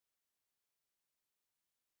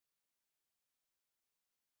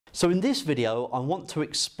So in this video, I want to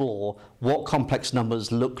explore what complex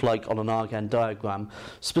numbers look like on an Argand diagram,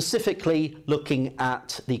 specifically looking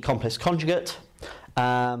at the complex conjugate,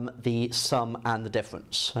 the sum and the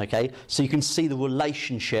difference. Okay, so you can see the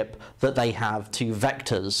relationship that they have to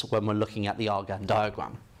vectors when we're looking at the Argand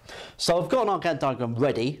diagram. So I've got an Argand diagram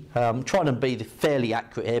ready. I'm trying to be fairly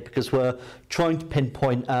accurate here because we're trying to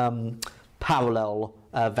pinpoint parallel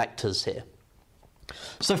vectors here.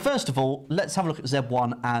 So first of all, let's have a look at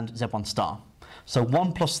Z1 and Z1 star. So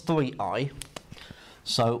 1 plus 3i.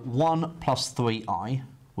 So 1 plus 3i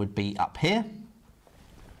would be up here.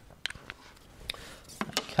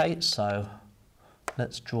 Okay, so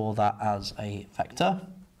let's draw that as a vector,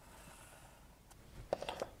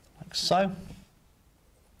 like so.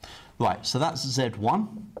 Right, so that's Z1.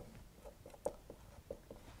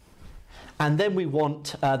 And then we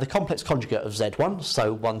want the complex conjugate of Z1,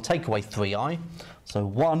 so 1 take away 3i. So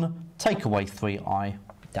 1 take away 3i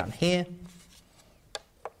down here.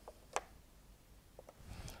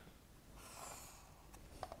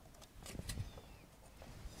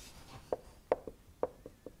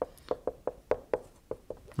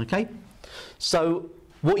 Okay, so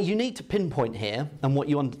what you need to pinpoint here and what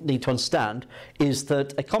you need to understand is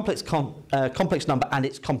that a complex number and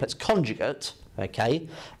its complex conjugate, okay,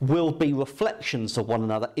 will be reflections of one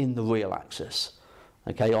another in the real axis,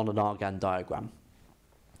 okay, on an Argand diagram.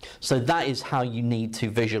 So that is how you need to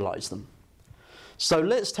visualize them. So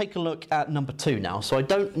let's take a look at number 2 now. So I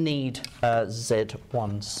don't need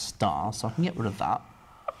Z1 star, so I can get rid of that.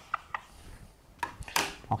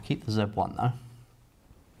 I'll keep the Z1 though.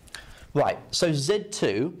 Right, so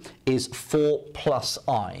Z2 is 4 plus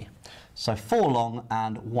I. So 4 long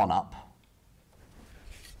and 1 up.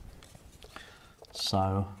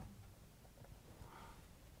 So,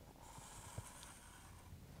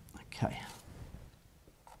 okay.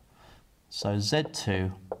 So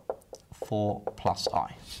Z2, 4 plus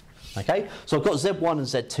I. Okay, so I've got Z1 and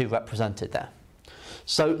Z2 represented there.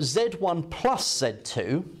 So Z1 plus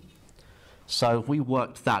Z2, so if we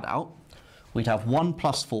worked that out, we'd have 1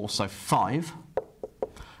 plus 4, so 5,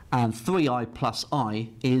 and 3i plus I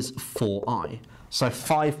is 4i. So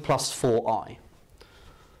 5 plus 4i.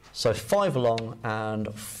 So 5 along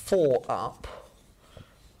and 4 up.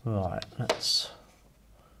 Right, let's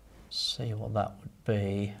see what that would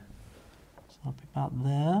be. So that'll be about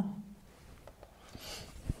there.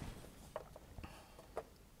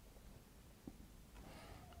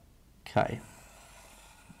 Okay.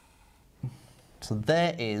 So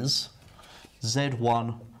there is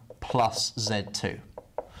Z1 plus Z2.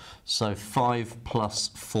 So 5 plus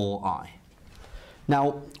 4i.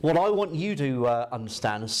 Now, what I want you to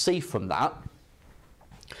understand and see from that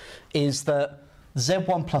is that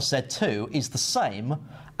Z1 plus Z2 is the same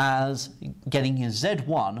as getting your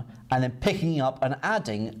Z1 and then picking up and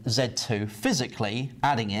adding Z2, physically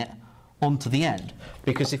adding it onto the end.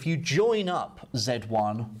 Because if you join up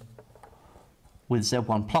Z1 with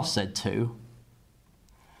Z1 plus Z2,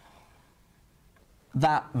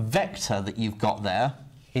 that vector that you've got there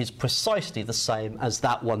is precisely the same as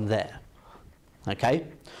that one there. Okay,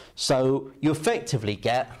 so you effectively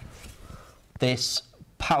get this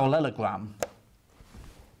parallelogram,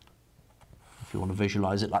 if you want to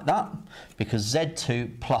visualize it like that, because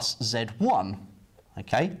Z2 plus Z1,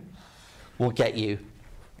 okay, will get you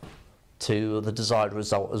to the desired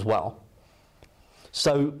result as well.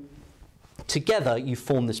 So together you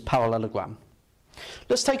form this parallelogram.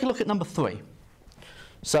 Let's take a look at number 3.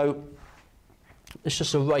 So let's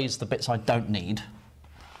just erase the bits I don't need.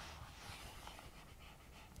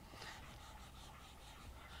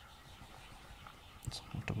 So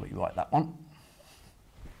I have to rewrite that one.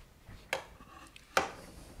 Don't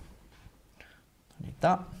need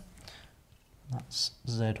that. That's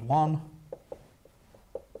Z1.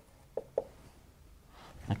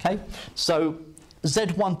 Okay, so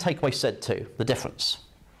Z1 take away Z2, the difference.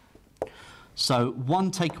 So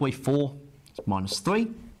 1 take away 4 is minus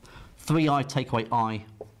 3. 3i take away I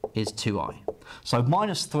is 2i. So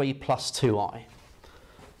minus 3 plus 2i.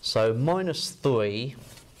 So minus 3,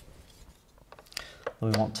 we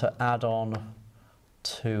want to add on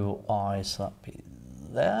 2i, so that'd be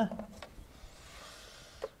there.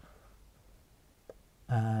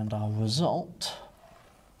 And our result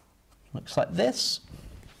looks like this.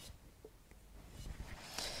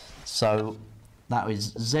 So that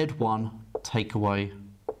is Z1 take away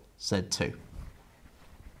Z2.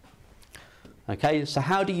 Okay, so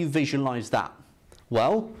how do you visualize that?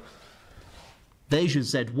 Well, there's your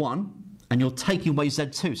Z1, and you're taking away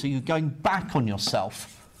Z2, so you're going back on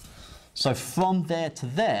yourself. So from there to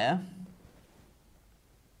there,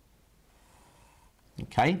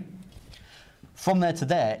 okay, From there to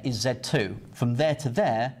there is Z2. From there to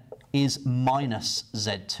there is minus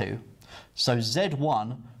Z2. So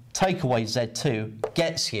Z1 take away Z2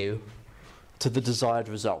 gets you to the desired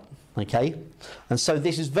result. Okay? And so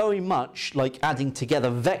this is very much like adding together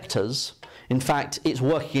vectors. In fact, it's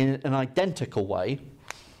working in an identical way,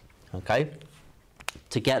 okay,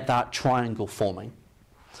 to get that triangle forming.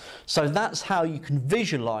 So that's how you can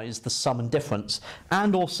visualize the sum and difference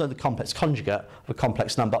and also the complex conjugate of a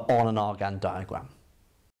complex number on an Argand diagram.